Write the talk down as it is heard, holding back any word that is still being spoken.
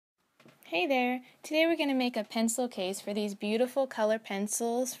Hey there! Today we're going to make a pencil case for these beautiful color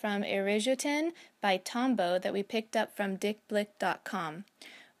pencils from Erigotin by Tombow that we picked up from dickblick.com.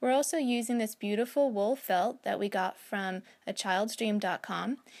 We're also using this beautiful wool felt that we got from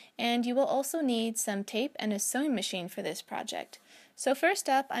achildsdream.com, and you will also need some tape and a sewing machine for this project. So first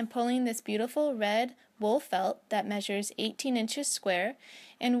up, I'm pulling this beautiful red wool felt that measures 18 inches square,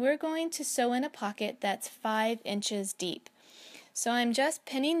 and we're going to sew in a pocket that's 5 inches deep. So I'm just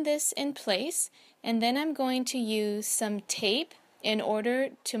pinning this in place, and then I'm going to use some tape in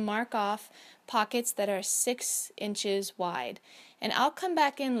order to mark off pockets that are 6 inches wide. And I'll come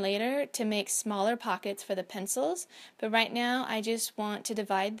back in later to make smaller pockets for the pencils, but right now I just want to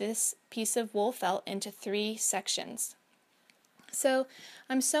divide this piece of wool felt into 3 sections. So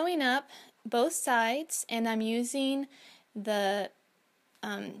I'm sewing up both sides, and I'm using the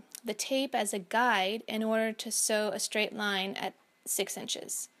tape as a guide in order to sew a straight line at 6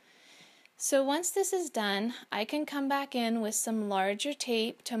 inches. So once this is done, I can come back in with some larger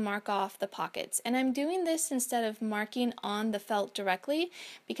tape to mark off the pockets. And I'm doing this instead of marking on the felt directly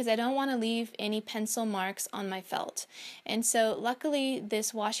because I don't want to leave any pencil marks on my felt. And so luckily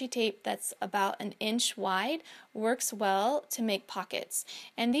this washi tape that's about 1 inch wide works well to make pockets.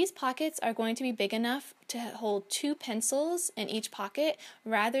 And these pockets are going to be big enough to hold 2 pencils in each pocket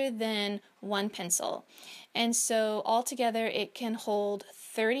rather than 1 pencil. And so altogether it can hold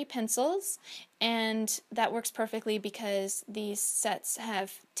 30 pencils, and that works perfectly because these sets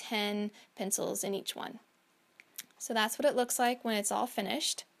have 10 pencils in each one. So that's what it looks like when it's all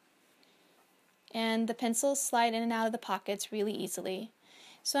finished. And the pencils slide in and out of the pockets really easily.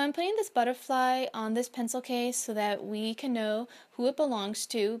 So I'm putting this butterfly on this pencil case so that we can know who it belongs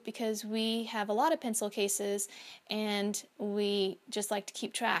to, because we have a lot of pencil cases and we just like to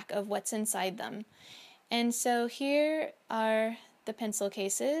keep track of what's inside them. And so here are the pencil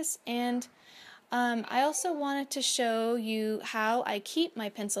cases, and I also wanted to show you how I keep my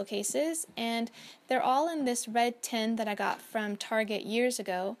pencil cases, and they're all in this red tin that I got from Target years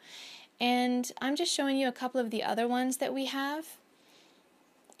ago, and I'm just showing you a couple of the other ones that we have,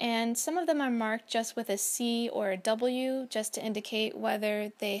 and some of them are marked just with a C or a W just to indicate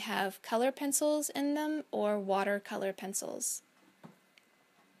whether they have color pencils in them or watercolor pencils.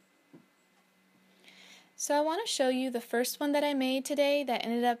 So I want to show you the first one that I made today that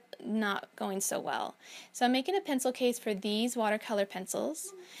ended up not going so well. So I'm making a pencil case for these watercolor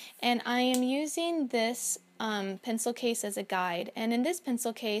pencils, and I am using this pencil case as a guide. And in this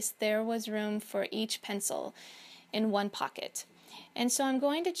pencil case there was room for each pencil in one pocket. And so I'm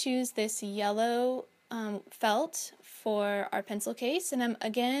going to choose this yellow felt for our pencil case, and I'm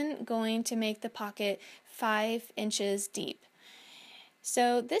again going to make the pocket 5 inches deep.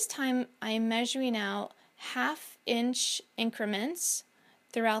 So this time I'm measuring out 1/2 inch increments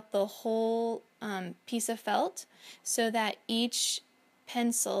throughout the whole piece of felt so that each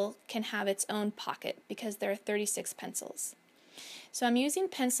pencil can have its own pocket, because there are 36 pencils. So I'm using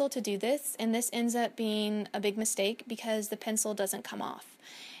pencil to do this, and this ends up being a big mistake because the pencil doesn't come off.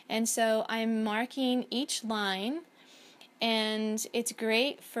 And so I'm marking each line, and it's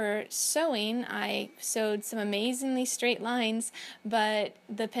great for sewing. I sewed some amazingly straight lines, but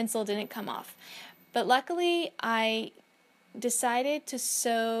the pencil didn't come off. But luckily I decided to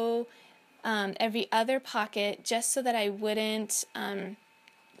sew every other pocket just so that I wouldn't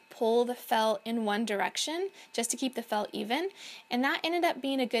pull the felt in one direction, just to keep the felt even. And that ended up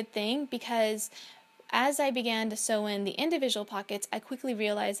being a good thing, because as I began to sew in the individual pockets, I quickly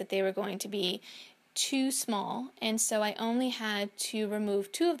realized that they were going to be too small, and so I only had to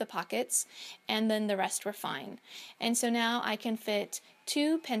remove 2 of the pockets, and then the rest were fine. And so now I can fit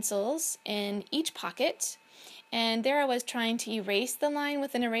 2 pencils in each pocket, and there I was trying to erase the line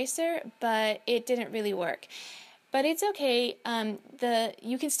with an eraser, but it didn't really work. But it's okay.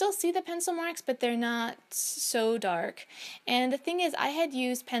 You can still see the pencil marks, but they're not so dark. And the thing is, I had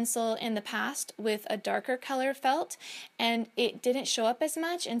used pencil in the past with a darker color felt, and it didn't show up as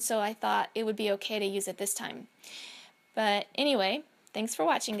much, and so I thought it would be okay to use it this time. But anyway, thanks for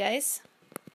watching, guys.